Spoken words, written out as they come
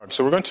Word.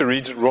 So we're going to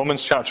read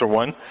Romans chapter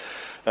 1.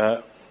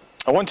 I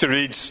want to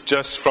read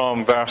just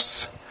from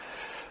verse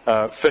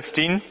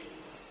 15. I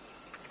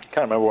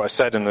can't remember what I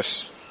said in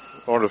this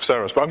order of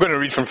service, but I'm going to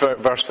read from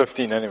verse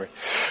 15 anyway,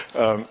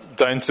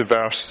 down to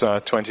verse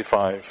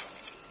 25.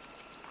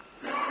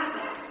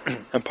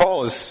 And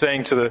Paul is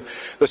saying to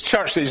this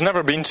church that he's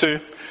never been to,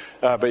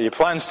 but he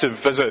plans to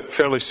visit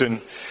fairly soon.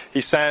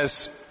 He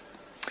says,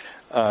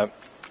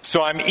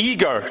 so I'm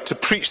eager to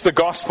preach the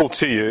gospel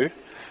to you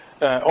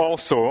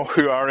also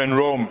who are in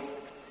Rome.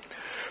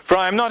 For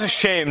I am not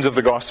ashamed of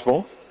the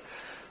gospel,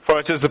 for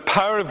it is the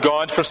power of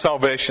God for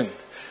salvation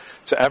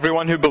to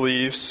everyone who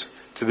believes,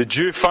 to the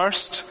Jew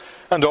first,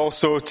 and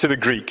also to the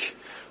Greek.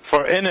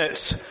 For in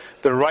it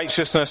the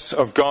righteousness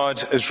of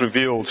God is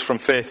revealed from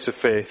faith to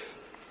faith.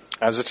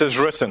 As it is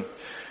written,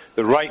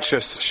 the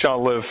righteous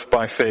shall live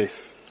by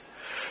faith.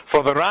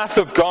 For the wrath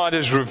of God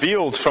is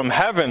revealed from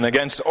heaven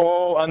against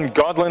all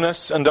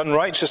ungodliness and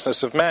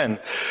unrighteousness of men,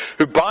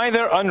 who by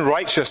their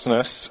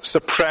unrighteousness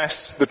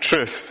suppress the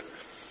truth.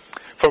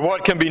 For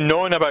what can be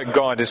known about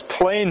God is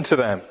plain to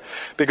them,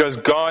 because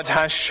God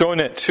has shown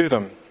it to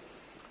them.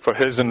 For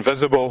his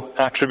invisible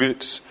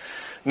attributes,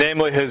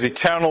 namely his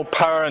eternal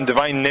power and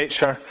divine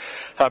nature,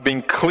 have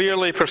been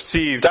clearly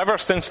perceived ever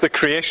since the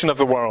creation of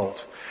the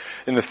world,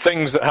 in the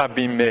things that have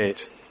been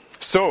made.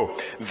 So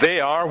they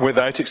are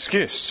without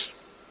excuse.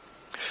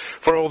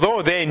 For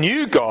although they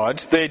knew God,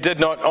 they did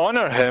not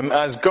honor him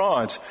as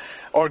God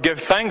or give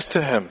thanks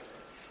to him.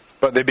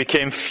 But they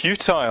became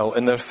futile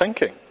in their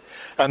thinking,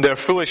 and their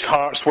foolish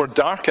hearts were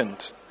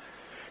darkened.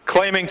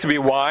 Claiming to be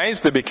wise,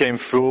 they became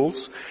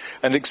fools,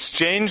 and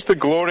exchanged the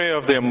glory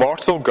of the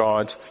immortal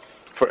God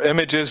for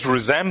images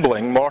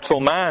resembling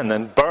mortal man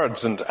and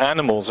birds and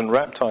animals and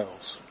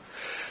reptiles.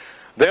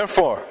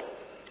 Therefore,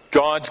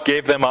 God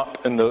gave them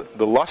up in the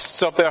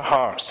lusts of their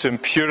hearts to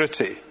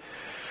impurity,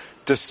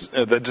 to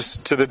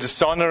the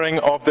dishonoring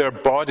of their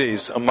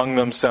bodies among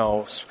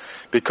themselves,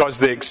 because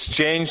they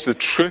exchanged the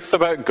truth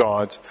about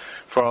God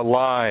for a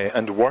lie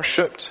and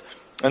worshipped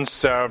and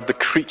served the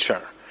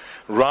creature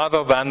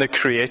rather than the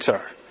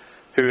Creator,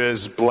 who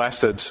is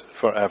blessed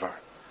forever.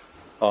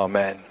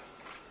 Amen.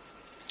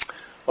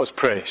 Let's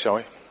pray, shall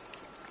we?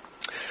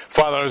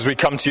 Father, as we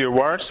come to your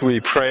words, we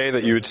pray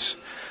that you would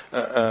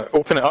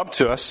open it up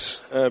to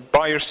us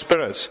by your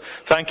Spirit.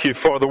 Thank you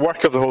for the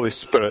work of the Holy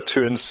Spirit,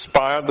 who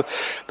inspired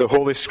the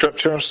Holy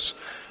Scriptures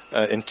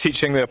in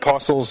teaching the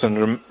apostles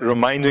and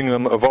reminding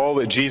them of all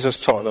that Jesus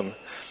taught them.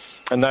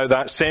 And now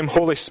that same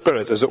Holy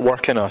Spirit is at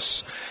work in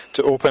us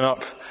to open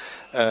up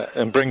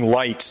and bring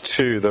light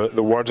to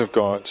the Word of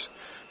God.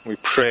 We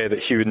pray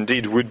that he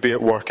indeed would be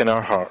at work in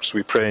our hearts.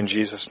 We pray in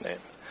Jesus' name.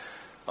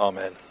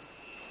 Amen.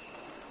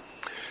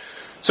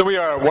 So we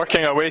are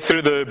working our way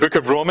through the book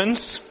of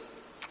Romans.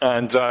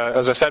 And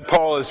as I said,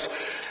 Paul is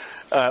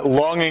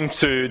longing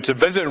to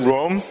visit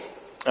Rome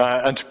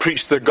and to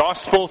preach the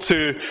gospel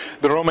to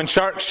the Roman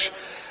church.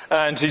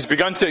 And he's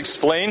begun to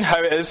explain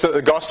how it is that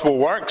the gospel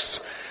works.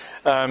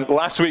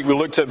 Last week we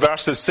looked at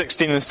verses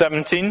 16 and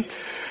 17.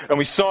 And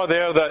we saw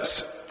there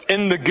that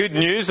in the good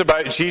news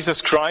about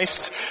Jesus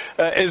Christ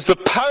is the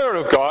power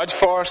of God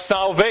for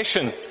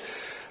salvation.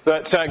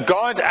 That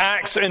God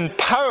acts in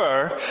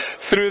power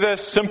through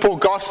this simple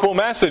gospel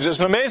message.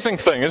 It's an amazing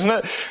thing, isn't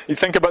it? You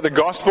think about the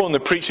gospel and the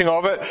preaching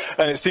of it,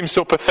 and it seems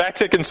so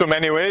pathetic in so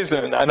many ways.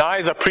 And I,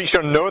 as a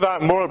preacher, know that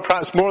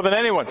perhaps more than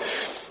anyone.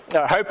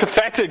 How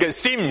pathetic it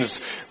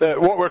seems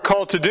that what we're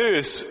called to do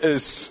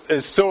is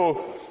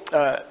so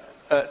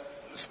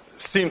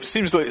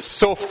seems like it's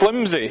so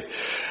flimsy,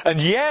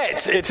 and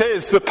yet it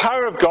is the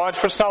power of God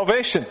for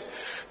salvation.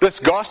 This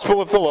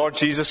gospel of the Lord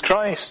Jesus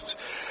Christ.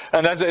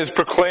 And as it is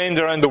proclaimed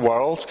around the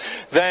world,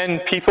 then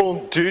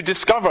people do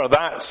discover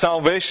that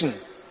salvation.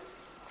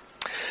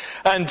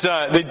 And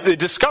they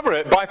discover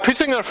it by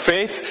putting their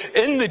faith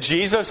in the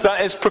Jesus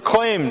that is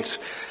proclaimed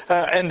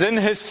and in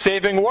his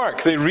saving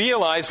work. They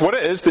realize what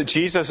it is that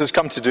Jesus has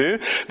come to do.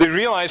 They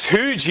realize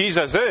who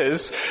Jesus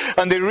is.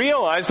 And they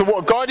realize that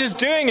what God is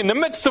doing in the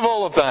midst of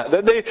all of that.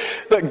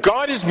 That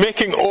God is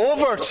making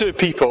over to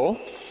people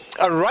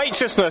a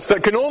righteousness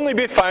that can only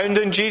be found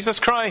in Jesus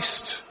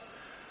Christ.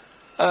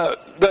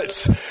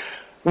 That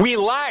we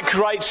lack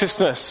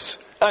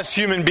righteousness as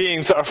human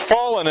beings that are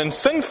fallen and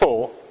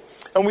sinful,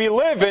 and we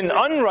live in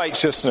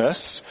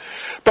unrighteousness,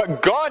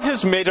 but God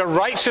has made a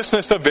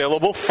righteousness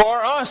available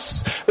for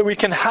us that we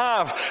can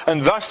have,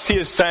 and thus he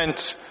has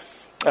sent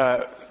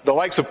the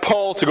likes of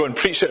Paul to go and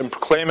preach it and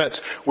proclaim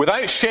it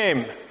without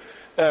shame,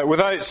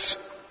 without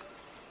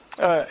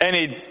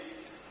any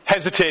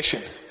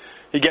hesitation.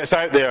 He gets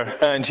out there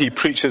and he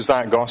preaches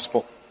that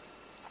gospel.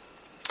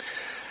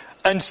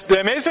 And the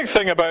amazing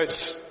thing about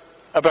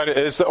it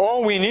is that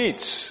all we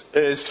need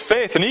is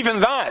faith, and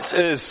even that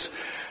is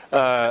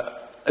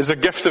a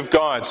gift of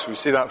God. We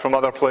see that from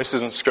other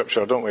places in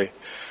Scripture, don't we?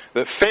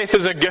 That faith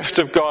is a gift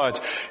of God.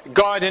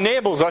 God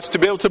enables us to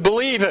be able to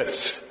believe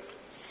it.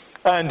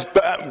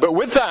 But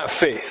with that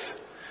faith,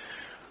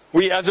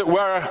 we, as it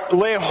were,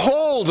 lay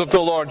hold of the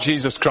Lord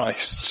Jesus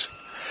Christ.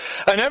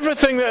 And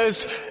everything that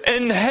is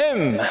in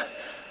him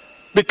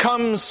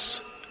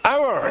becomes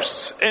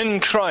ours in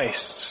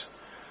Christ.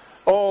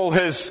 All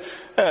his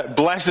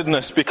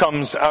blessedness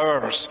becomes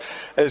ours.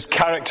 His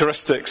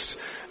characteristics,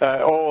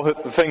 all the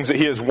things that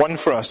he has won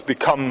for us,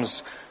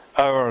 becomes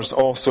ours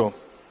also.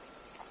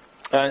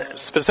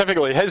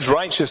 Specifically, his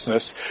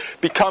righteousness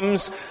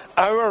becomes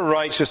our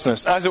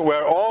righteousness. As it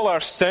were, all our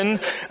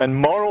sin and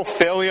moral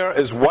failure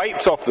is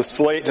wiped off the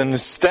slate, and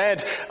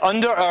instead,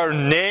 under our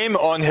name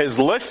on his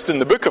list in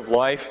the book of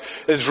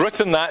life, is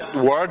written that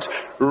word,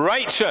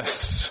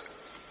 righteous.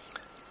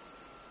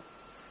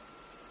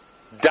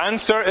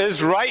 Dancer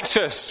is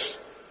righteous.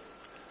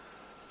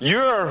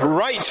 You're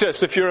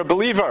righteous if you're a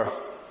believer.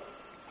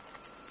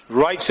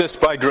 Righteous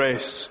by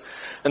grace.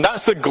 And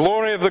that's the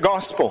glory of the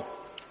gospel.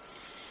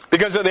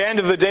 Because at the end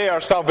of the day,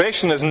 our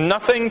salvation has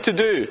nothing to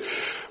do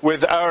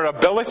with our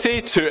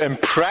ability to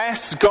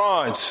impress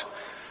God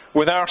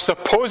with our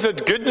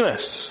supposed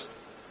goodness.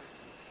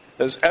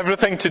 It's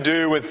everything to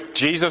do with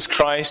Jesus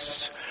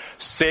Christ's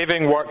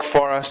saving work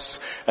for us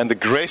and the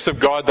grace of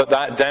God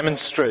that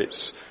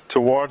demonstrates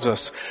towards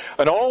us.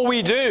 And all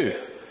we do,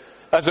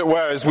 as it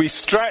were, is we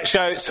stretch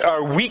out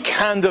our weak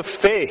hand of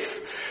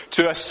faith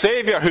to a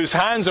Saviour whose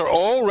hands are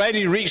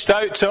already reached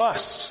out to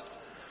us.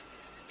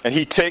 And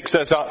he takes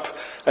us up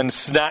and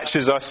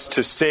snatches us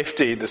to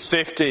safety, the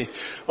safety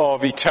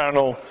of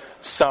eternal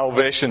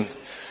salvation.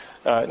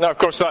 Now, of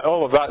course,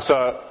 all of that's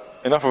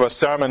enough of a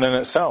sermon in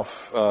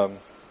itself.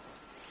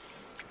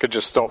 Could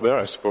just stop there,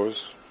 I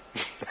suppose,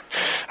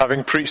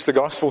 having preached the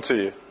gospel to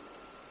you.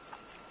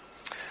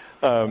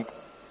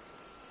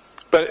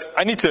 But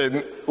I need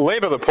to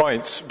labour the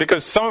points,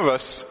 because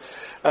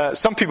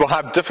some people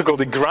have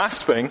difficulty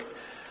grasping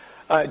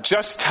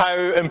just how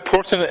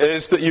important it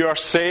is that you are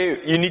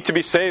saved. You need to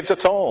be saved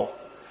at all.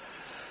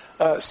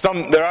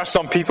 There are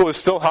some people who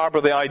still harbour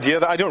the idea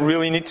that I don't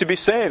really need to be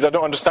saved. I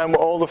don't understand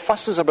what all the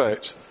fuss is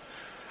about.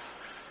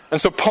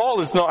 And so Paul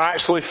is not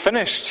actually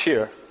finished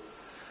here.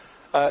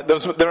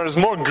 There is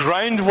more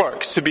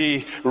groundwork to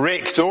be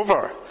raked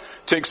over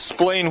to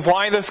explain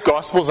why this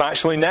gospel is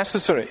actually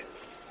necessary.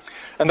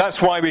 And that's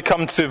why we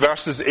come to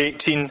verses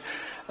 18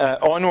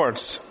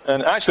 onwards.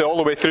 And actually all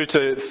the way through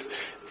to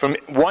from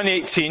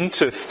 1:18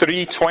 to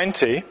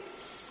 3:20,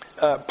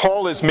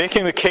 Paul is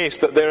making the case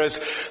that there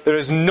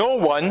is no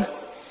one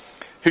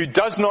who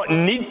does not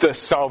need this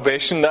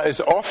salvation that is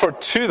offered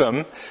to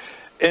them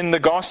in the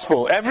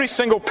gospel. Every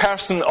single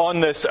person on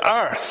this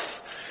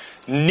earth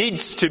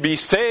needs to be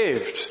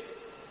saved.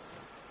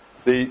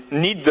 They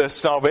need this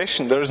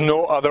salvation. There is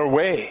no other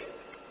way.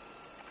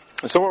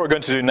 And so what we're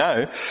going to do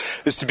now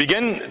is to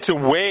begin to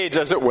wade,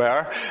 as it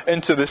were,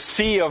 into the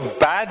sea of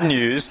bad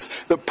news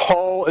that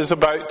Paul is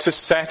about to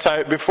set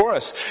out before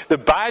us. The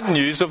bad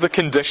news of the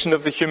condition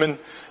of the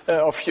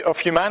of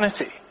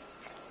humanity.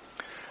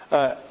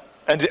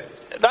 And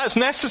that's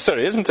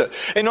necessary, isn't it?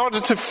 In order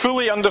to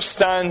fully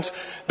understand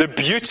the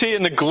beauty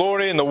and the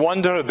glory and the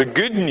wonder of the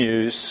good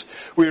news,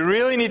 we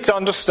really need to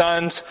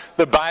understand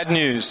the bad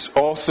news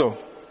also.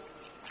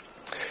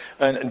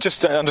 And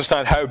just to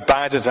understand how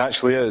bad it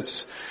actually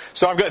is.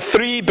 So I've got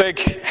three big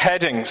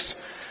headings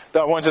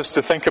that I want us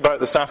to think about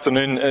this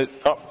afternoon,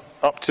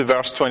 up to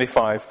verse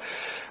 25.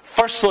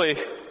 Firstly,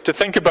 to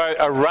think about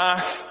a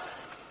wrath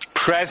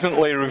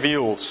presently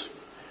revealed.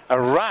 A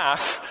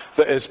wrath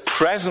that is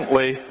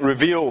presently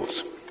revealed.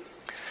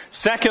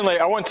 Secondly,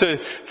 I want to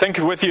think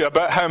with you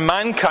about how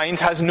mankind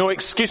has no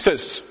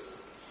excuses.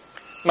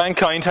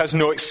 Mankind has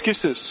no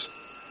excuses.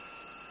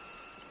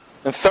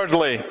 And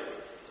thirdly,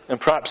 and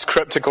perhaps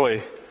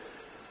cryptically,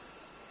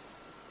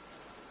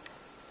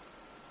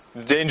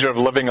 the danger of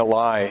living a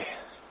lie.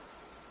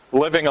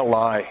 Living a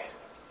lie.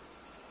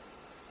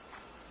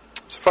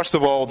 So first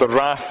of all, the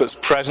wrath that's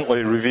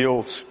presently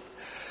revealed.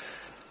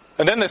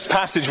 And in this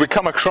passage we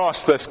come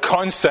across this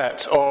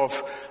concept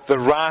of the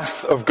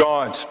wrath of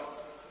God.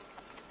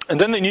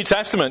 And in the New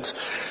Testament,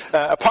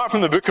 apart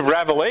from the book of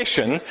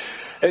Revelation,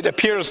 it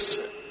appears,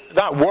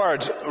 that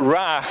word,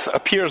 wrath,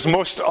 appears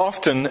most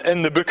often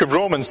in the book of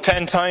Romans,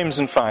 10 times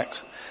in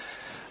fact.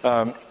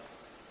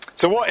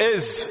 So what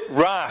is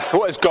wrath?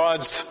 What is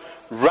God's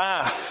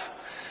wrath?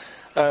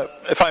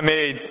 If I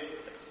may,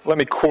 let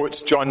me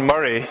quote John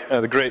Murray,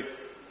 the great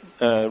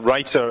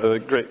writer, the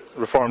great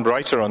Reformed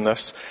writer on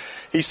this.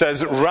 He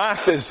says,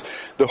 wrath is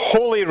the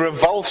holy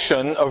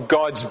revulsion of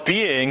God's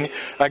being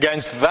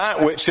against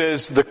that which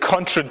is the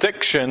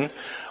contradiction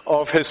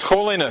of his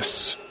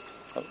holiness.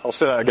 I'll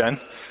say that again.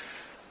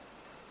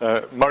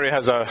 Murray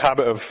has a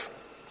habit of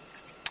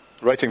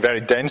writing very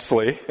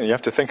densely, and you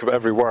have to think about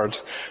every word.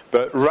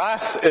 But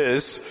wrath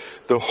is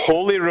the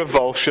holy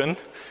revulsion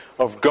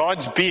of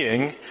God's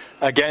being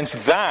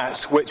against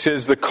that which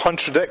is the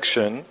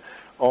contradiction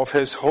of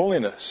his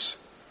holiness.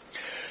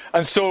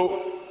 And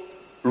so,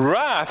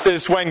 wrath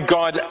is when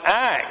God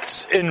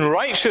acts in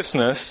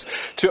righteousness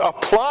to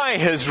apply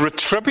his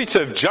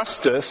retributive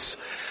justice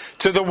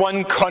to the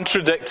one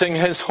contradicting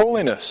his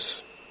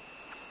holiness.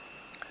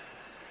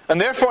 And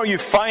therefore you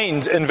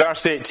find in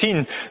verse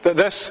 18 that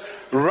this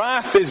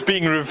wrath is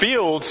being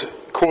revealed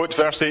quote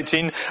verse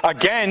 18,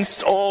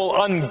 against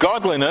all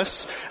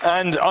ungodliness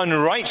and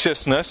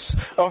unrighteousness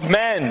of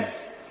men.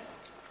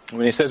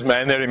 When he says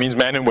men there, he means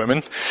men and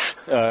women.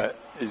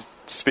 He's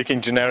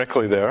speaking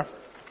generically there.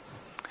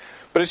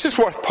 But it's just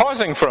worth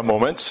pausing for a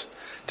moment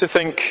to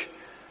think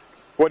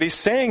what he's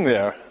saying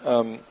there.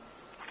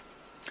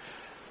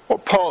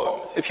 What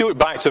Paul, if you look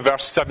back to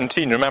verse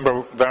 17,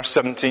 remember verse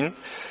 17?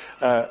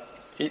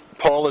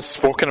 Paul has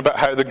spoken about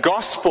how the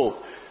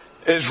gospel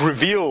is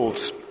revealed.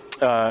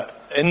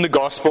 In the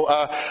gospel,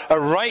 a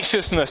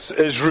righteousness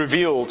is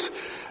revealed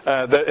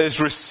that is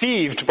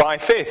received by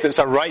faith. It's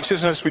a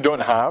righteousness we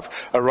don't have,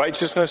 a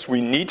righteousness we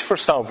need for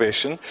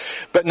salvation,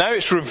 but now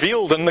it's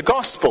revealed in the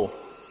gospel.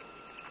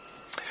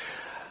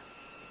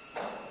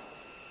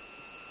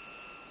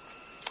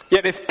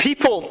 Yet if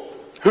people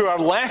who are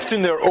left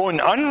in their own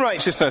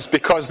unrighteousness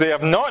because they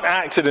have not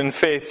acted in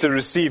faith to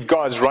receive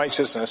God's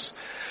righteousness,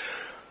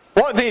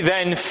 what they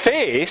then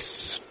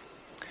face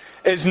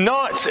is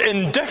not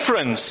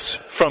indifference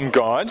from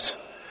God,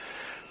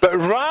 but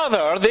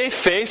rather they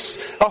face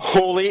a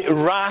holy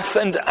wrath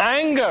and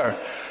anger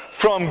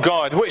from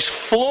God, which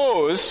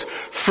flows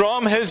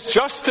from His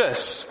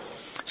justice.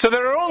 So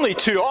there are only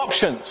two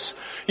options.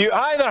 You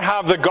either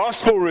have the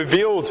gospel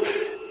revealed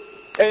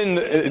in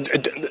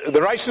the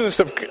righteousness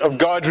of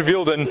God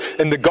revealed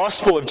in the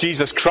gospel of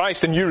Jesus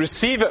Christ, and you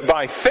receive it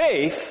by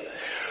faith,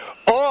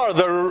 or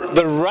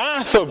the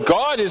wrath of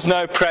God is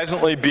now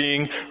presently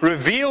being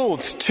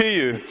revealed to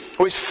you,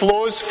 which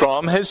flows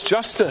from His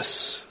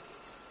justice.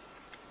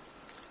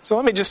 So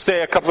let me just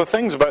say a couple of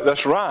things about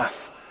this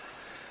wrath.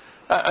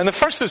 And the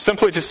first is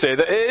simply to say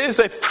that it is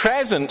a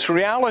present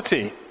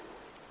reality.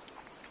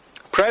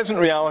 Present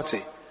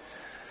reality.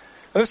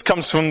 And this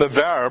comes from the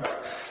verb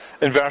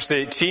in verse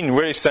 18,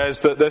 where he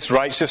says that this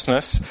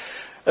righteousness,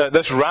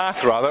 this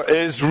wrath rather,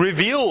 is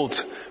revealed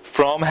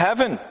from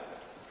heaven.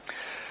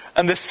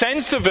 And the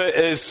sense of it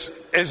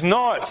is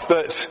not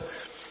that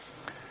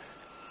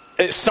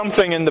it's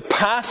something in the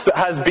past that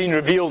has been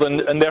revealed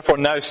and therefore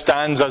now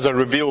stands as a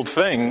revealed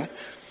thing.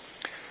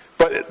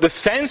 But the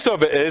sense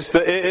of it is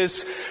that it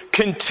is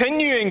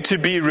continuing to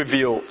be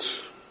revealed.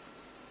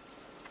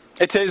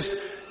 It is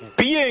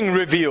being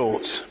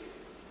revealed.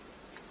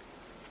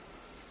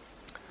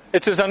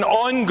 It is an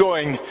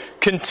ongoing,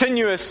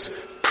 continuous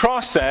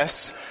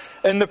process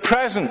in the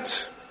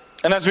present.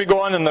 And as we go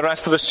on in the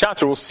rest of this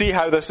chapter, we'll see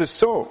how this is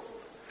so.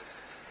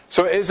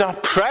 So it is a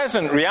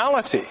present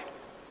reality.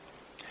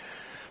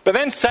 But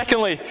then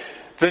secondly,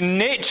 the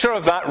nature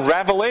of that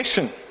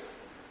revelation.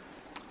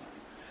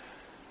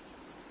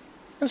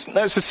 It's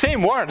the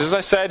same word as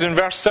I said in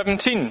verse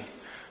 17.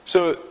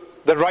 So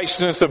the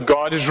righteousness of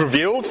God is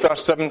revealed,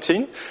 verse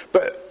 17.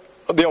 But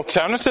the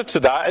alternative to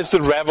that is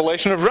the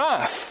revelation of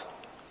wrath.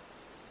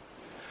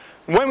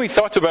 When we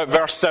thought about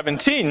verse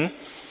 17,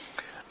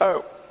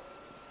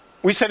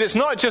 we said it's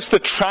not just the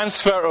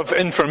transfer of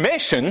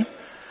information,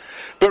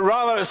 but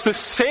rather it's the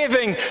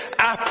saving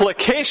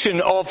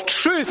application of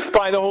truth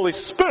by the Holy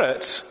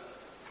Spirit,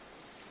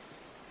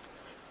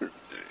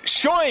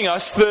 showing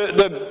us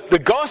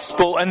the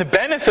gospel and the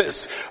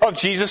benefits of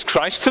Jesus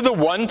Christ to the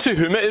one to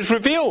whom it is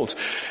revealed.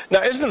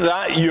 Now, isn't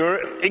that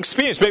your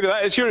experience? Maybe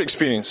that is your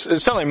experience.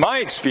 It's certainly my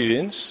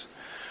experience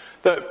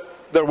that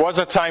there was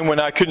a time when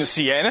I couldn't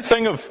see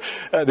anything of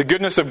the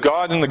goodness of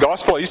God in the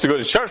gospel. I used to go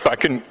to church, but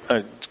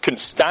I couldn't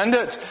stand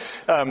it.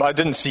 I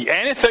didn't see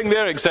anything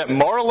there except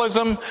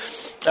moralism.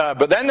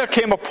 But then there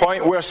came a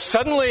point where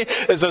suddenly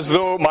it's as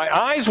though my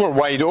eyes were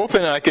wide open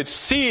and I could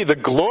see the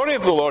glory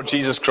of the Lord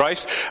Jesus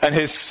Christ and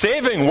His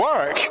saving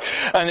work.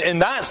 And in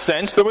that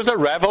sense, there was a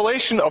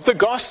revelation of the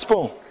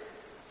gospel,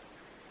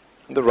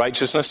 the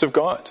righteousness of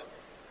God.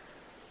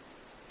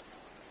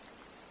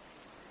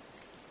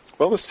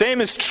 Well, the same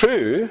is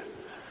true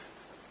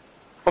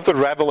of the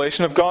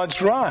revelation of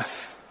God's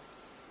wrath.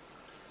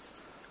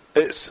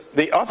 It's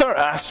the other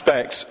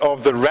aspects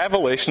of the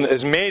revelation that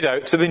is made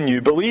out to the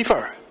new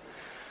believer.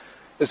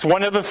 It's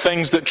one of the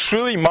things that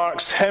truly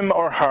marks him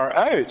or her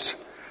out,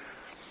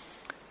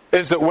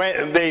 is that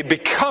when they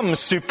become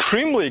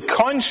supremely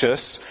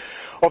conscious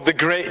of the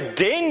great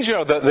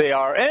danger that they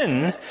are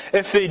in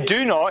if they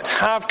do not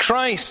have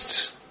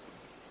Christ.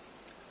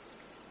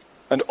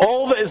 And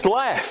all that is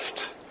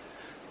left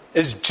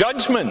is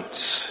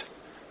judgment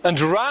and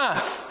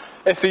wrath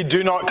if they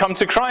do not come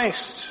to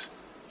Christ.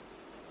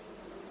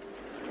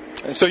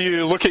 And so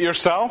you look at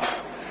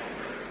yourself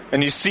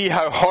and you see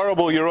how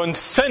horrible your own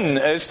sin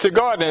is to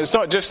God. And it's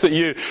not just that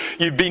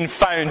you've been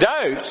found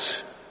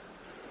out,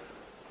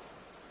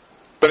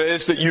 but it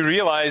is that you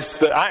realize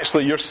that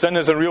actually your sin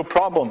is a real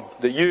problem,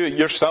 that you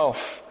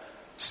yourself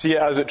see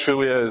it as it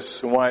truly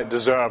is and why it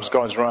deserves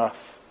God's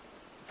wrath.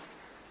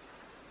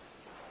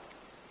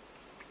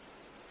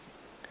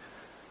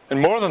 And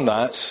more than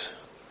that,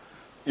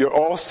 you're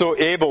also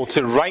able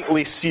to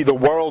rightly see the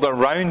world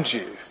around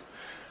you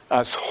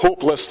as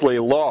hopelessly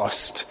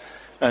lost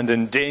and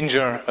in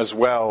danger as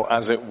well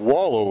as it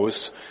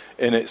wallows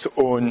in its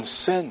own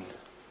sin.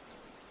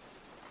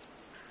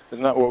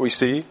 Isn't that what we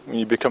see when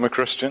you become a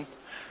Christian?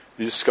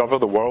 You discover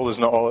the world is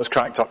not all it's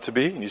cracked up to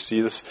be, and you see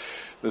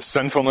the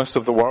sinfulness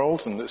of the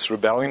world and its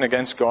rebellion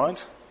against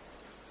God.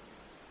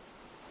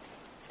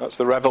 That's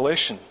the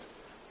revelation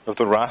of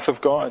the wrath of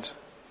God.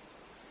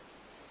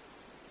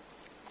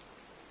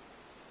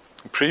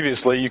 And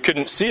previously, you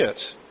couldn't see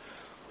it.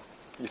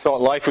 You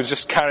thought life was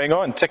just carrying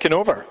on, ticking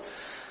over.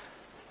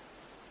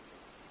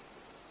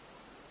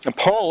 And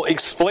Paul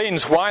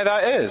explains why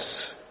that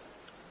is.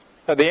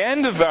 At the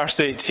end of verse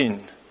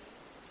 18,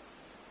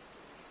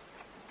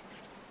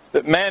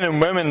 that men and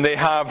women, they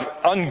have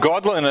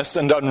ungodliness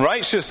and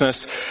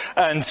unrighteousness,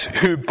 and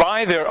who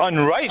by their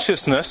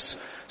unrighteousness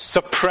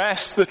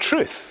suppress the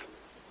truth.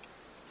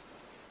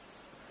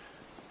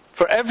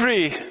 For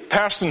every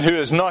person who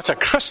is not a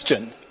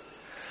Christian,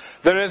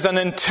 there is an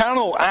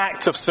internal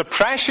act of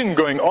suppression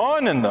going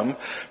on in them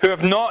who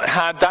have not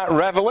had that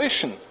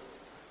revelation,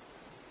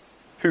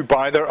 who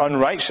by their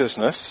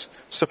unrighteousness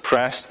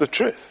suppress the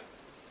truth.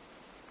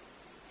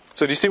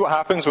 So do you see what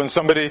happens when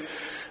somebody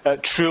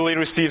truly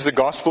receives the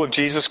gospel of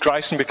Jesus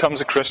Christ and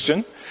becomes a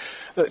Christian?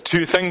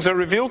 Two things are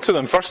revealed to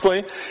them.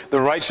 Firstly, the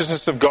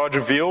righteousness of God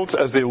revealed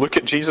as they look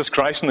at Jesus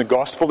Christ and the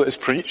gospel that is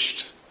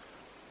preached.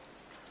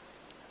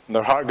 And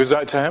their heart goes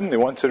out to him. They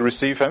want to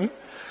receive him.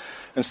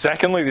 And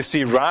secondly, they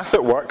see wrath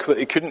at work that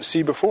they couldn't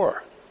see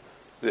before.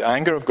 The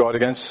anger of God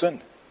against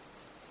sin.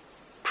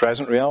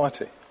 Present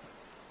reality.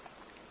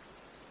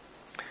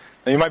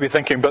 Now you might be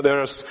thinking, but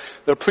there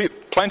are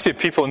plenty of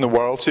people in the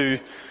world who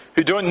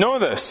don't know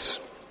this.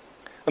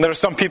 And there are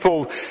some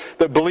people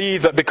that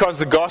believe that because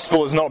the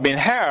gospel has not been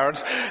heard,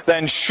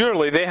 then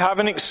surely they have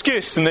an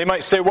excuse. And they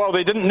might say, well,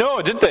 they didn't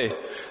know, did they?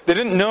 They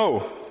didn't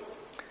know.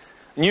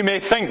 And you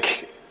may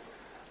think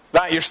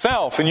that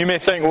yourself. And you may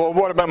think, well,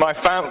 what about my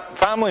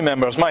family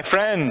members, my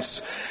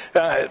friends?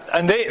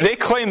 And they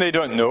claim they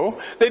don't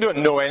know. They don't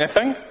know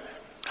anything.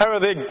 How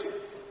are they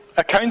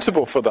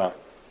accountable for that?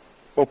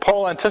 Well,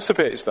 Paul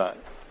anticipates that.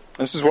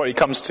 This is what he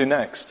comes to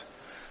next.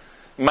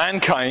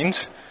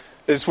 Mankind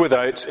is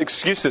without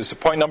excuses. So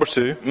point number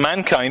 2,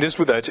 mankind is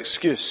without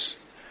excuse.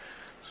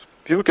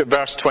 If you look at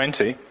verse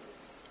 20,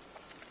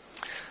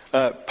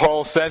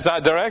 Paul says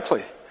that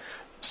directly.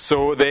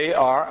 So they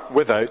are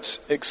without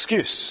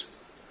excuse.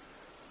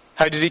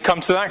 How did he come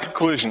to that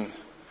conclusion?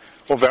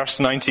 Well, verse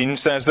 19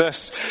 says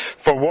this: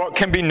 For what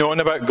can be known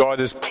about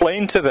God is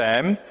plain to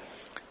them,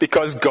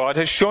 because God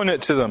has shown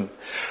it to them.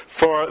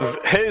 For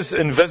his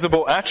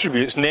invisible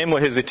attributes,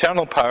 namely his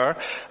eternal power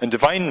and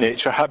divine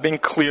nature, have been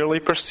clearly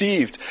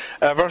perceived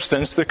ever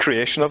since the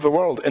creation of the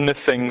world in the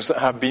things that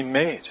have been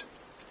made.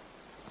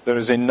 There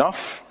is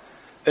enough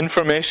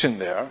information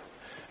there,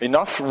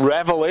 enough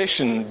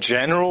revelation,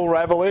 general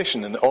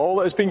revelation, in all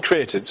that has been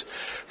created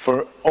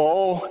for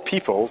all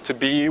people to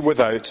be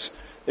without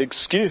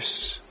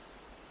excuse.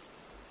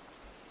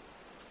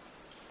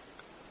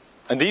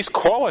 And these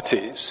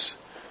qualities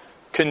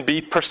can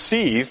be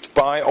perceived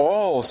by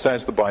all,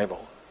 says the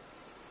Bible.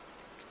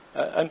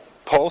 And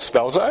Paul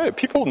spells it out.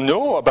 People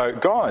know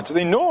about God.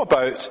 They know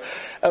about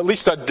at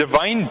least a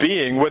divine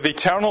being with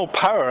eternal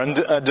power and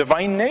a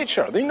divine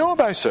nature. They know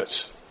about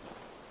it.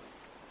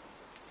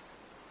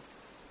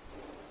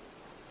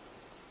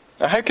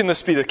 Now, how can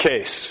this be the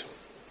case?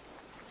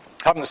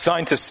 Haven't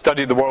scientists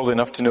studied the world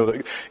enough to know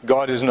that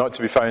God is not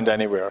to be found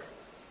anywhere?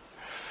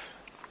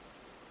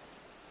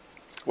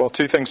 Well,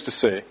 two things to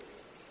say.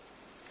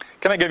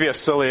 Can I give you a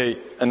silly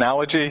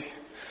analogy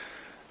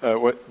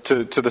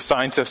to the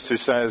scientist who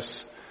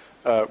says,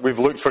 we've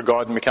looked for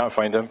God and we can't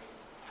find him?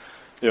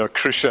 You know,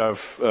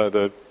 Khrushchev,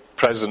 the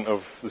president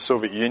of the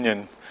Soviet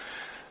Union,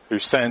 who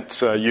sent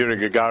Yuri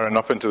Gagarin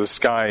up into the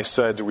sky,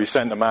 said, we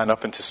sent a man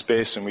up into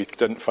space and we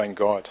didn't find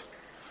God.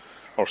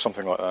 Or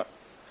something like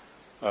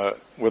that.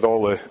 With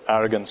all the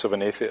arrogance of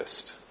an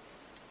atheist.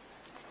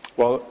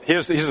 Well,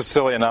 here's a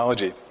silly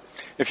analogy.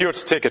 If you were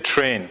to take a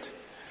train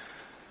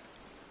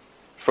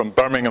from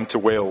Birmingham to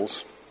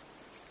Wales,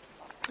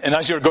 and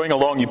as you're going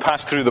along, you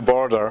pass through the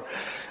border,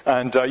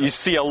 and you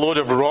see a load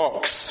of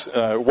rocks,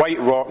 white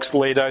rocks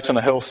laid out on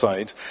a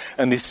hillside,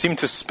 and they seem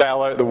to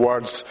spell out the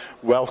words,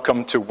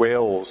 "Welcome to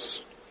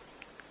Wales."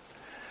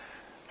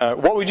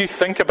 What would you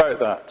think about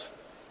that?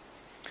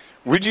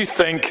 Would you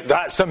think,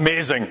 that's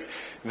amazing?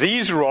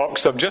 These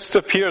rocks have just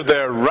appeared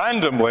there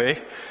randomly,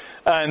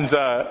 and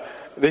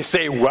they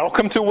say,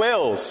 "Welcome to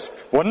Wales."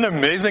 What an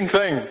amazing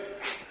thing.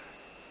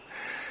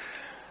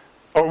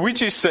 Or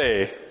would you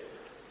say,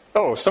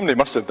 oh, somebody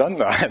must have done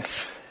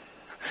that?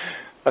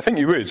 I think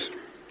you would.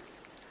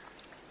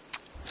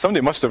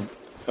 Somebody must have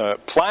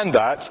planned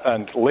that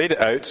and laid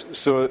it out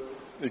so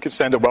you could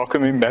send a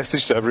welcoming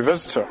message to every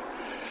visitor.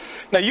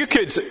 Now you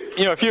could,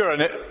 if you're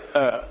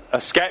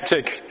a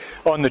skeptic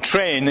on the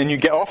train and you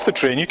get off the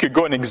train, you could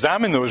go and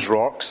examine those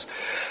rocks.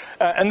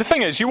 And the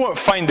thing is, you won't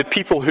find the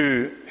people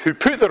who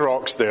put the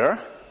rocks there.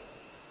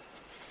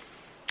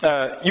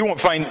 You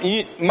won't find,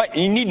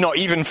 you need not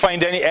even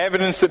find any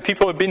evidence that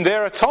people have been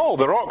there at all.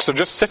 The rocks are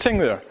just sitting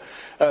there,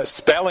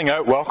 spelling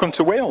out "Welcome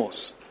to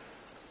Wales."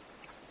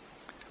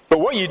 But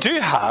what you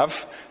do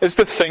have is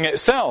the thing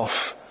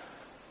itself,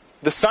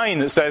 the sign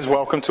that says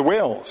 "Welcome to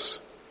Wales."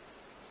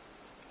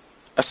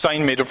 a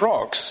sign made of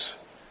rocks.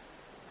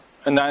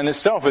 And that in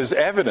itself is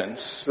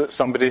evidence that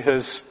somebody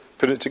has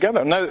put it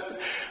together. Now,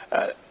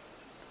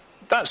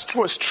 that's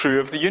what's true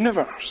of the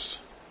universe.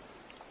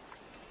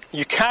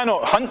 You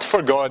cannot hunt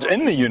for God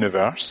in the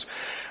universe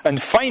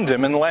and find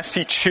him unless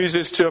he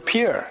chooses to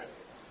appear.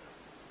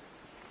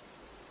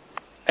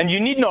 And you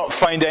need not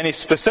find any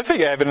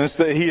specific evidence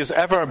that he has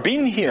ever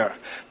been here.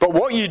 But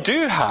what you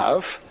do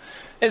have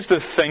is the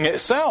thing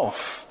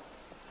itself.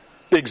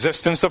 The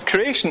existence of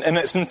creation in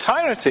its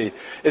entirety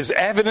is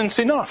evidence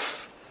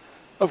enough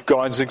of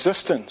God's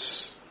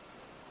existence.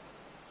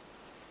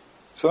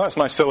 So that's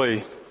my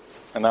silly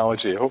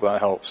analogy. I hope that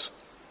helps.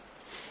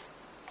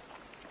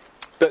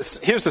 But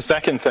here's the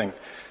second thing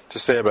to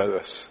say about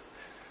this.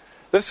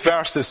 This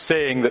verse is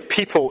saying that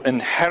people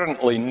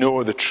inherently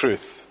know the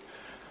truth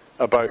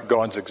about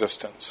God's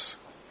existence.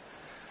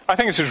 I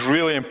think this is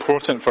really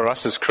important for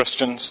us as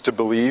Christians to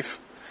believe.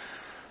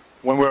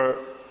 When we're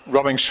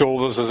rubbing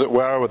shoulders, as it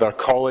were, with our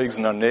colleagues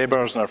and our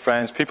neighbours and our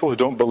friends, people who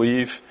don't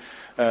believe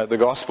the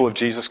gospel of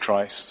Jesus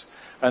Christ,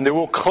 and they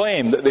will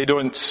claim that they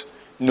don't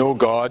know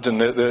God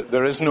and that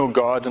there is no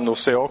God, and they'll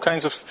say all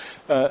kinds of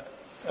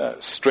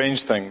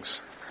strange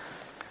things.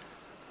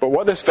 But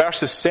what this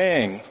verse is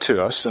saying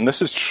to us, and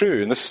this is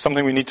true, and this is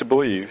something we need to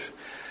believe,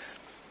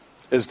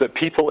 is that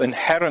people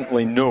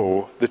inherently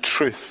know the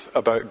truth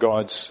about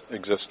God's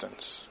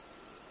existence.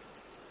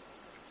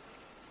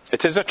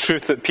 It is a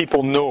truth that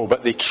people know,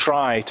 but they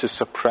try to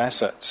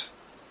suppress it.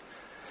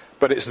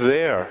 But it's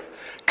there.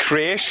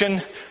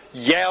 Creation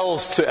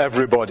yells to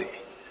everybody.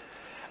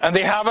 And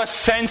they have a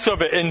sense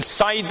of it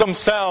inside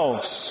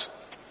themselves.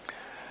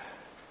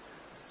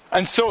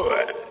 And so,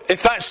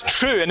 if that's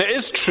true, and it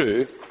is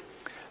true,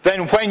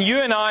 then when you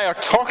and I are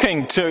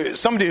talking to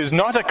somebody who's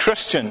not a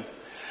Christian,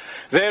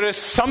 there is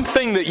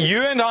something that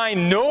you and I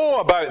know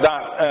about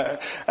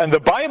that, and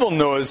the Bible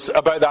knows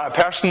about that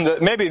person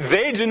that maybe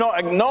they do not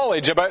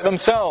acknowledge about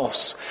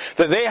themselves.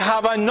 That they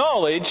have a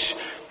knowledge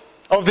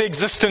of the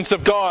existence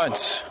of God.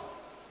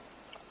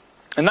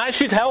 And that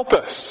should help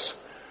us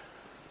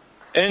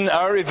in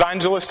our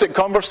evangelistic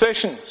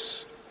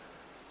conversations.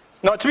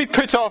 Not to be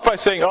put off by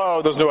saying,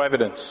 oh, there's no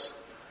evidence.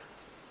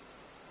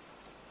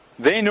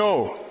 They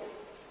know.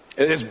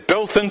 It is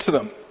built into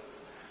them.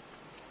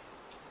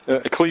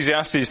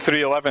 Ecclesiastes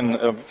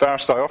 3:11, a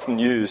verse I often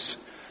use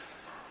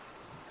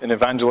in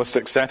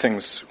evangelistic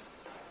settings,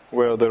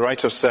 where the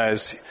writer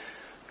says,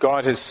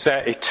 God has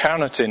set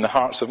eternity in the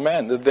hearts of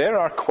men. That there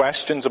are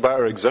questions about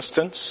our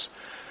existence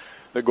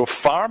that go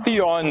far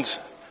beyond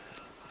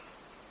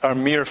our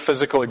mere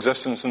physical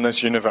existence in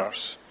this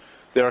universe.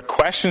 There are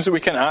questions that we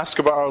can ask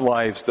about our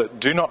lives that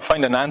do not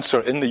find an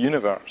answer in the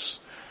universe,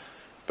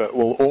 but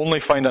will only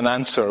find an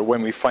answer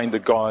when we find the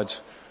God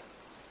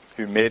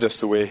who made us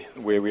the way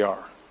we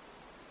are.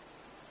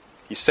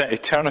 He set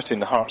eternity in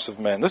the hearts of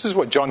men. This is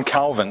what John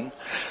Calvin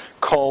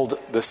called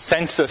the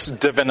sensus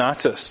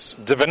divinatus,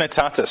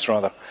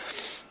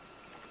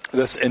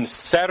 this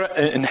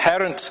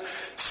inherent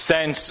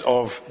sense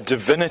of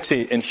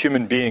divinity in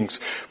human beings,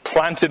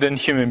 planted in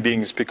human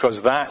beings,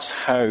 because that's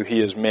how he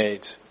is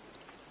made.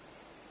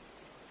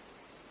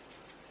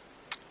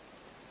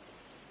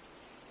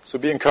 So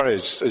be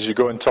encouraged as you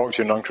go and talk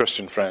to your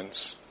non-Christian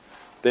friends.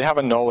 They have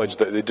a knowledge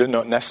that they do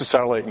not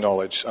necessarily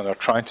acknowledge and are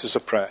trying to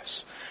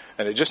suppress.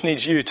 And it just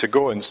needs you to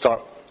go and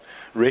start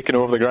raking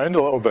over the ground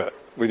a little bit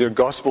with your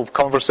gospel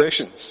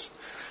conversations,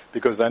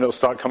 because then it'll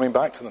start coming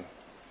back to them.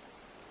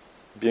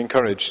 Be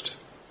encouraged.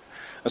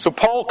 And so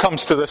Paul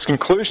comes to this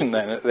conclusion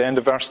then at the end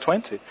of verse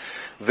 20.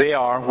 They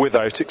are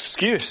without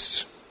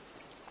excuse.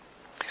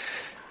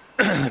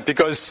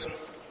 Because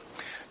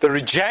the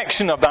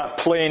rejection of that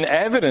plain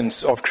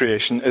evidence of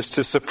creation is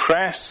to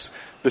suppress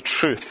the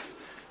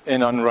truth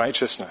in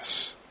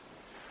unrighteousness.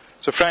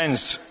 So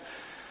friends,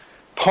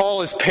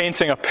 Paul is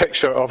painting a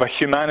picture of a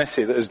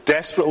humanity that is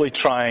desperately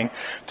trying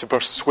to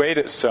persuade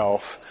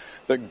itself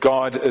that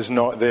God is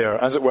not there.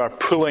 As it were,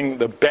 pulling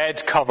the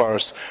bed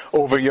covers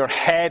over your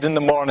head in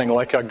the morning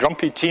like a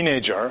grumpy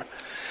teenager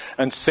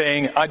and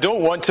saying, I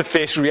don't want to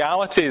face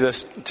reality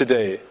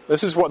today.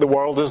 This is what the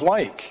world is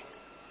like.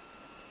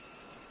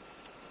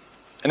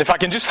 And if I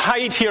can just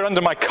hide here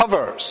under my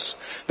covers,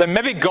 then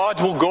maybe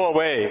God will go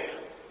away.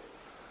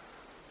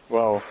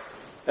 Well,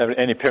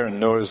 any parent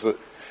knows that,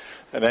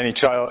 and any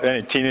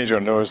teenager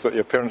knows that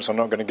your parents are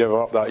not going to give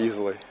up that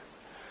easily.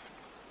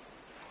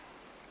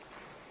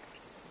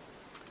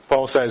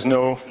 Paul says,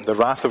 no, the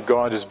wrath of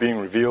God is being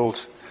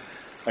revealed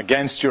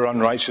against your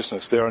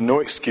unrighteousness. There are no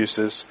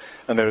excuses,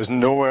 and there is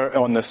nowhere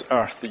on this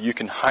earth that you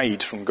can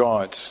hide from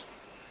God.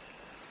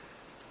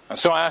 And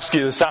so I ask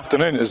you this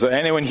afternoon, is there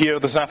anyone here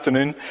this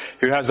afternoon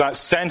who has that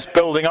sense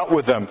building up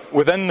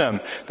within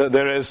them, that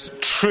there is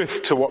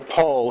truth to what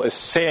Paul is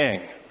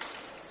saying?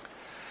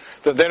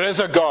 That there is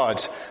a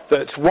God,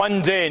 that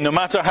one day, no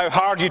matter how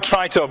hard you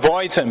try to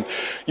avoid him,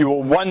 you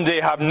will one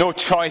day have no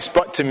choice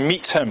but to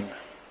meet him.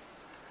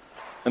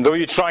 And though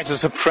you try to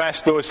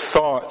suppress those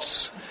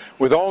thoughts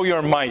with all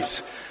your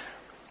might,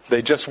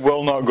 they just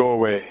will not go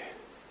away.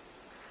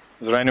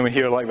 Is there anyone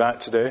here like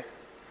that today?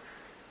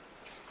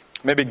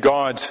 Maybe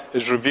God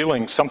is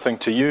revealing something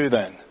to you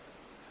then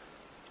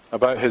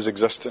about his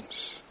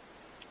existence.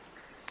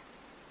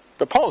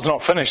 But Paul's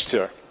not finished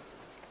here.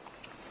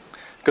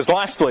 Because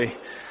lastly,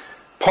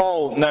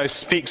 Paul now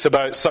speaks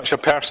about such a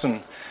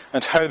person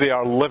and how they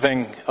are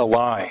living a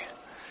lie.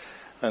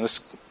 And this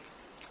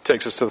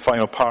takes us to the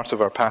final part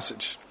of our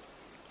passage.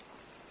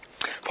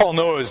 Paul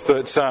knows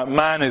that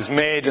man is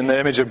made in the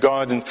image of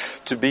God and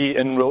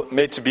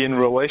made to be in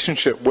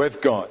relationship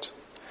with God.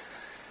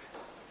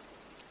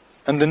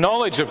 And the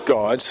knowledge of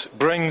God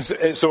brings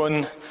its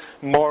own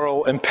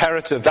moral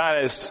imperative.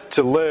 That is,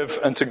 to live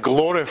and to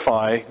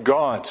glorify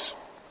God.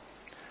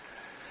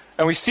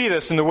 And we see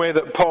this in the way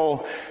that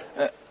Paul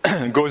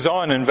goes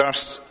on in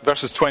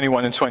verses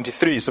 21 and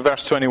 23. So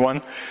verse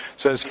 21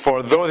 says,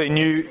 "For though they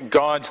knew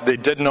God, they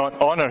did not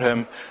honor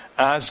him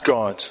as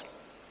God,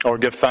 or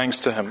give thanks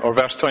to him." Or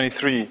verse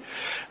 23,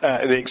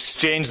 they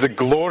exchanged the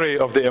glory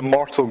of the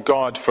immortal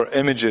God for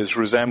images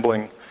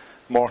resembling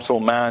mortal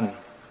man.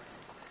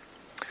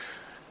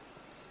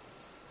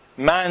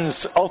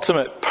 Man's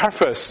ultimate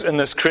purpose in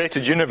this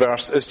created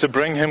universe is to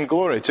bring him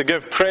glory, to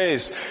give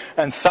praise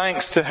and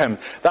thanks to him.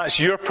 That's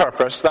your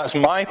purpose, that's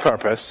my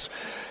purpose.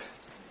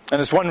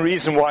 And it's one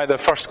reason why the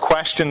first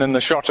question in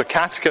the Shorter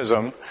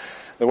Catechism,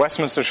 the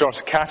Westminster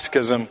Shorter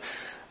Catechism,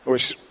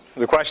 which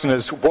the question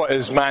is, what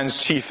is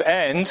man's chief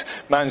end?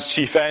 Man's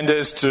chief end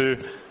is to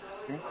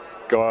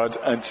God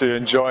and to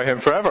enjoy him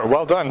forever.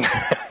 Well done.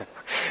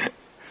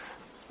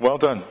 Well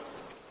done.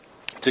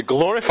 To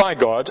glorify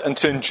God and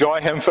to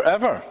enjoy him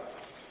forever.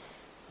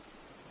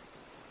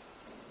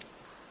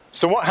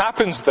 So what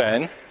happens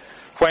then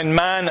when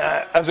man,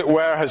 as it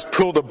were, has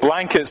pulled the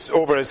blankets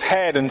over his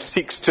head and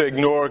seeks to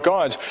ignore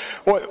God?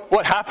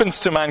 What happens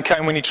to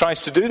mankind when he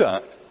tries to do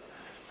that?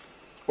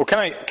 Well, can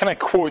I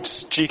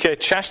quote G.K.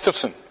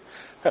 Chesterton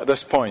at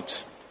this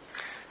point,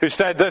 who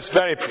said this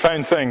very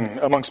profound thing,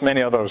 amongst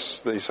many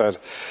others that he said: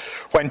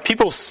 when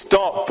people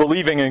stop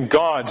believing in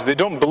God, they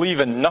don't believe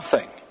in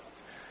nothing.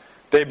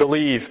 They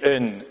believe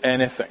in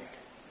anything.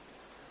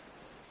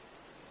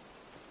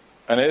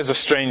 And it is a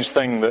strange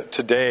thing that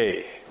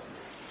today,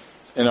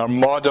 in our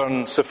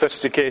modern,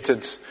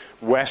 sophisticated,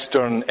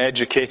 Western,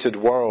 educated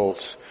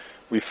world,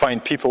 we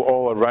find people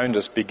all around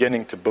us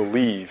beginning to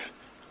believe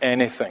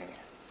anything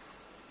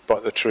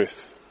but the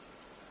truth.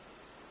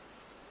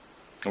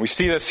 And we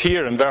see this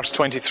here in verse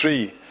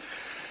 23.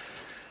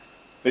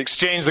 They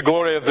exchanged the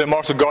glory of the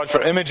immortal God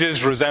for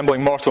images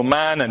resembling mortal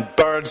man and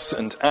birds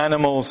and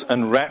animals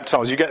and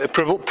reptiles. You get the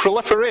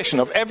proliferation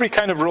of every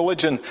kind of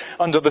religion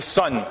under the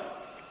sun.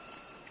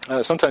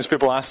 Sometimes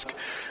people ask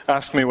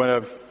me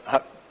when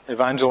I'm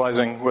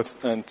evangelizing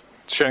with and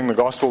sharing the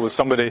gospel with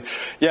somebody,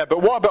 yeah,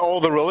 but what about all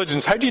the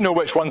religions? How do you know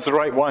which one's the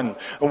right one?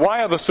 And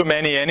why are there so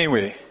many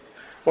anyway?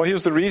 Well,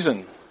 here's the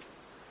reason.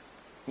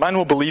 Man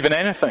will believe in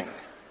anything.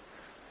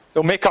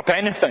 They'll make up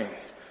anything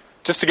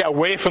just to get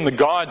away from the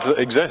God that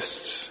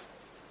exists.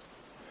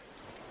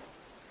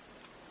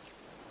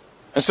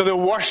 And so they'll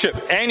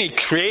worship any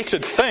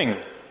created thing.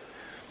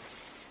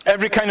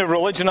 Every kind of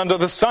religion under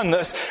the sun.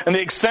 And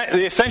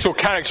the essential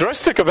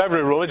characteristic of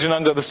every religion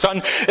under the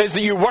sun is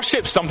that you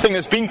worship something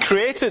that's been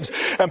created.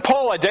 And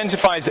Paul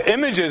identifies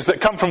images that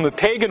come from the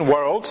pagan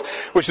world,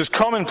 which is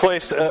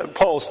commonplace at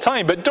Paul's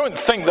time. But don't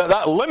think that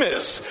that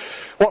limits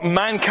what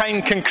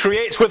mankind can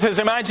create with his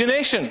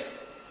imagination.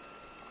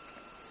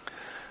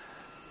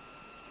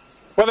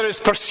 Whether it's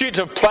pursuit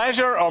of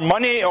pleasure or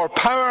money or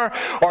power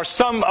or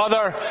some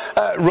other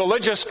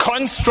religious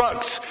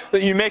construct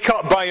that you make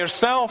up by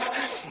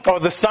yourself, or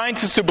the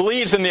scientist who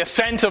believes in the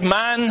ascent of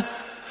man,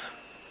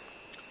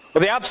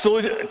 or the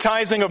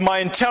absolutizing of my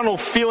internal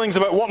feelings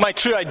about what my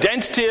true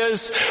identity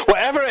is,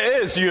 whatever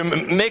it is, you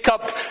make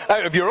up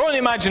out of your own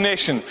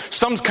imagination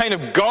some kind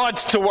of God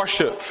to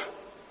worship,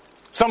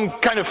 some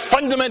kind of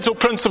fundamental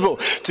principle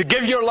to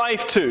give your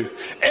life to,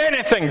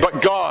 anything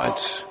but God.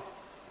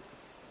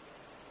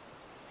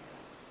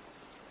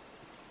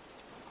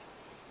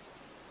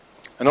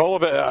 And all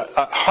of it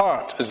at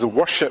heart is the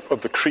worship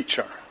of the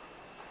creature,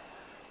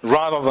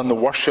 rather than the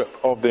worship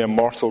of the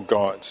immortal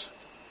God.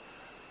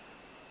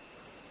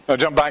 Now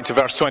jump back to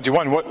verse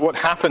 21. What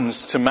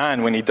happens to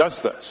man when he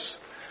does this?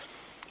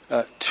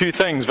 Two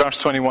things, verse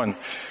 21.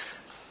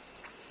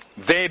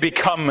 They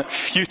become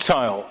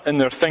futile in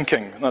their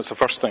thinking. That's the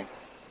first thing.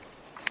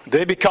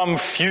 They become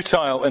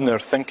futile in their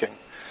thinking.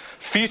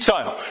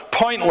 Futile,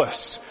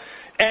 pointless,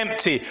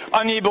 empty,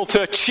 unable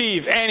to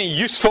achieve any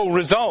useful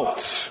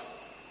results.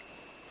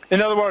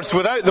 In other words,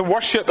 without the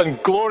worship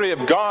and glory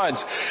of God,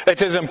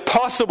 it is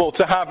impossible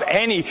to have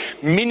any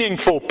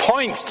meaningful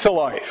point to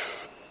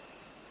life.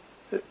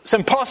 It's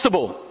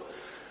impossible.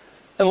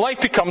 And life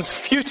becomes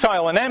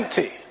futile and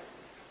empty.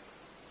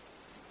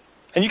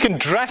 And you can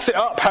dress it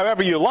up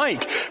however you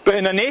like, but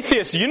in an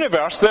atheist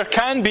universe, there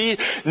can be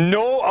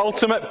no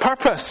ultimate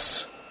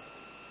purpose.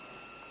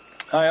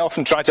 I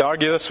often try to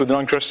argue this with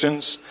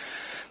non-Christians,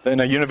 that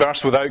in a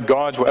universe without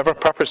God, whatever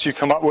purpose you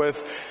come up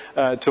with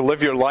to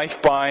live your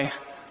life by,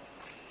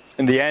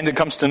 in the end, it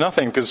comes to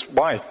nothing, because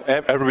why?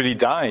 Everybody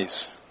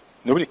dies.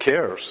 Nobody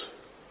cares.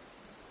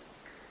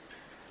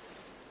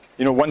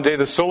 One day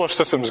the solar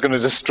system is going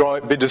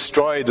to be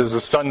destroyed as the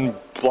sun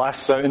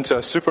blasts out into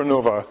a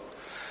supernova.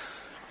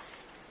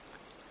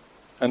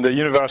 And the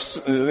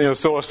universe,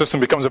 solar system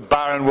becomes a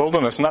barren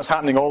wilderness, and that's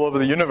happening all over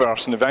the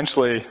universe. And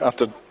eventually,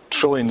 after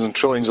trillions and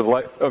trillions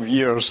of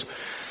years,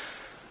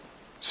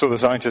 so the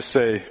scientists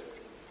say,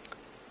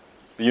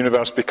 the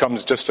universe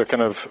becomes just a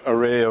kind of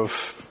array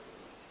of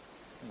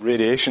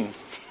radiation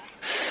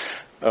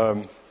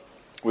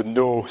with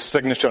no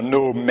signature,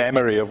 no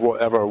memory of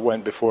whatever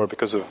went before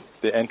because of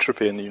the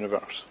entropy in the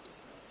universe.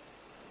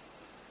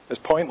 It's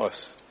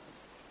pointless.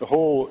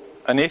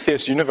 An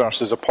atheist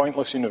universe is a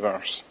pointless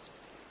universe.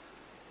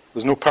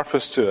 There's no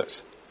purpose to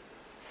it.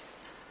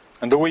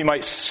 And though we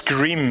might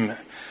scream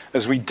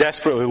as we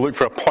desperately look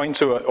for a point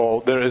to it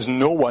all, there is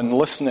no one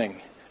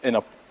listening in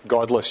a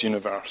godless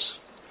universe.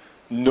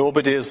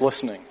 Nobody is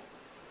listening.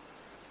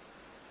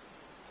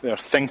 Their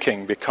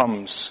thinking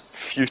becomes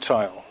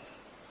futile.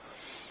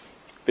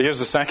 But here's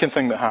the second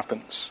thing that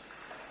happens.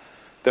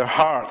 Their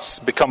hearts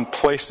become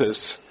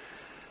places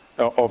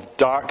of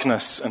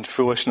darkness and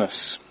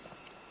foolishness.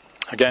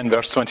 Again,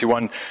 verse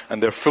 21,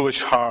 and their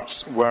foolish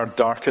hearts were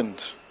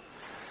darkened.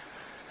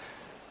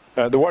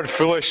 The word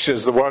foolish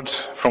is the word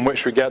from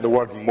which we get the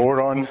word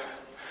moron.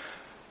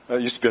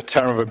 It used to be a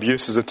term of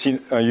abuse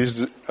I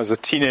used as a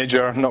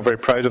teenager. I'm not very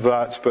proud of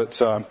that,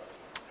 but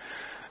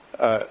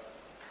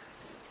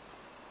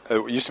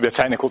it used to be a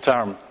technical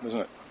term, isn't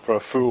it, for a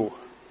fool.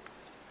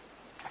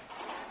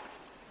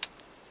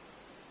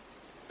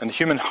 And the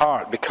human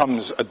heart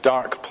becomes a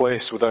dark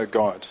place without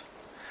God.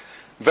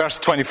 Verse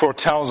 24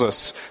 tells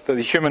us that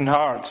the human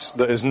heart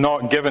that is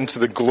not given to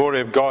the glory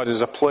of God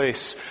is a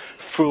place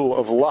full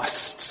of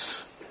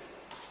lusts,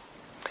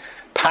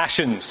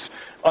 passions,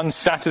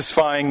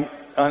 unsatisfied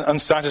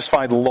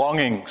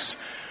longings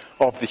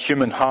of the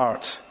human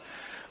heart.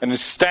 And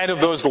instead of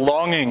those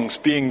longings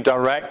being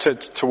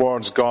directed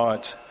towards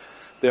God,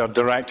 they are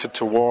directed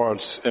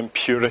towards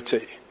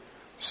impurity,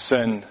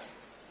 sin.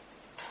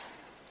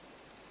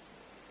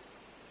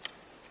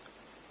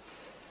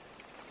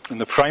 And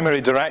the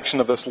primary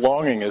direction of this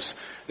longing is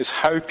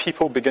how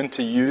people begin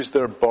to use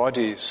their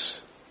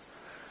bodies.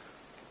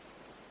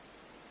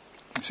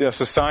 See, a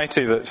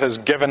society that has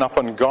given up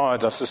on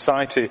God, is a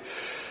society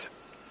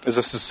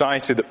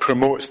that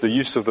promotes the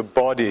use of the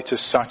body to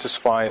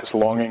satisfy its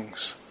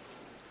longings.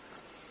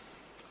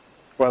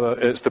 Whether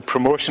it's the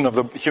promotion of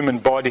the human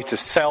body to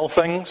sell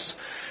things,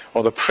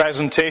 or the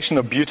presentation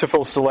of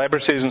beautiful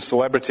celebrities and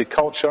celebrity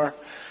culture,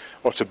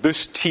 or to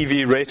boost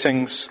TV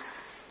ratings,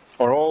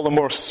 or all the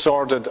more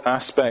sordid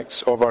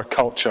aspects of our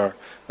culture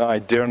that I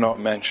dare not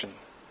mention.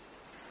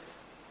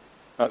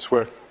 That's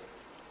where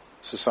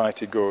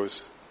society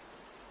goes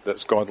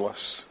that's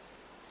godless.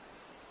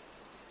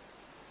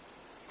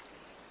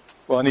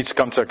 Well, I need to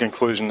come to a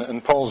conclusion,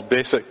 and Paul's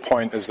basic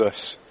point is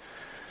this.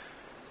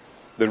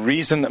 The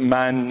reason that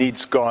man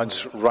needs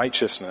God's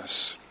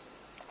righteousness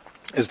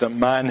is that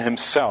man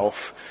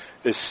himself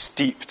is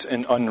steeped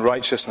in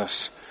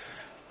unrighteousness.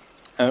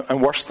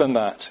 And worse than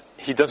that,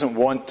 he doesn't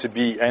want to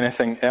be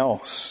anything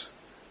else.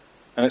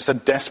 And it's a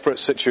desperate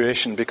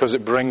situation because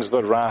it brings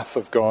the wrath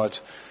of God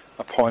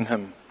upon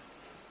him.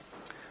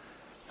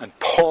 And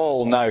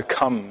Paul now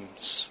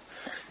comes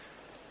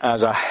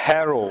as a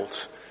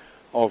herald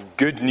of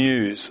good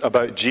news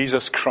about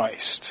Jesus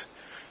Christ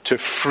to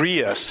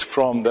free us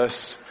from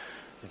this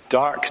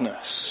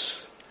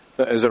darkness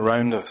that is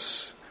around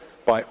us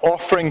by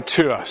offering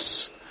to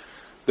us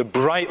the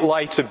bright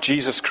light of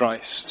Jesus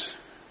Christ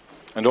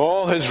and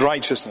all his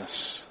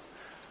righteousness,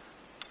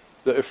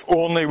 that if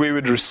only we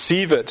would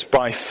receive it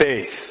by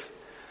faith,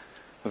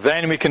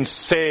 then we can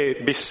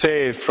be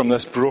saved from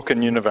this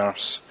broken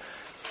universe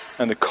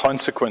and the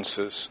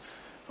consequences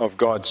of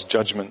God's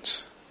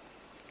judgment.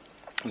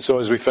 And so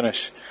as we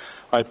finish,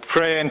 I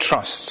pray and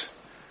trust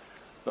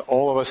that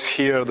all of us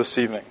here this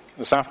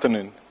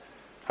afternoon,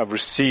 have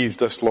received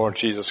this Lord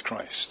Jesus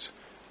Christ.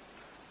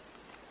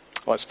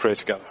 Let's pray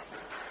together.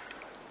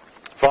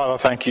 Father,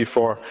 thank you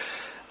for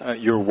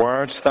your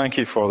words. Thank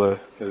you for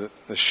the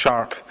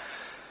sharp,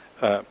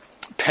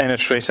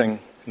 penetrating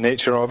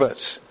nature of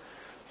it,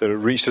 that it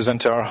reaches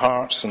into our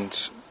hearts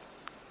and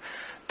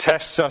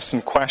tests us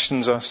and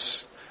questions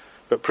us,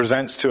 but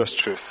presents to us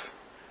truth.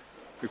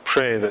 We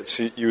pray that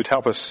you would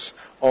help us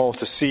all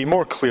to see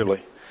more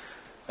clearly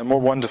and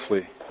more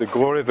wonderfully the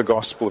glory of the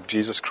gospel of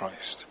Jesus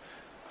Christ.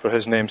 For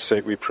his name's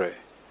sake we pray.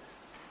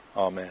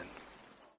 Amen.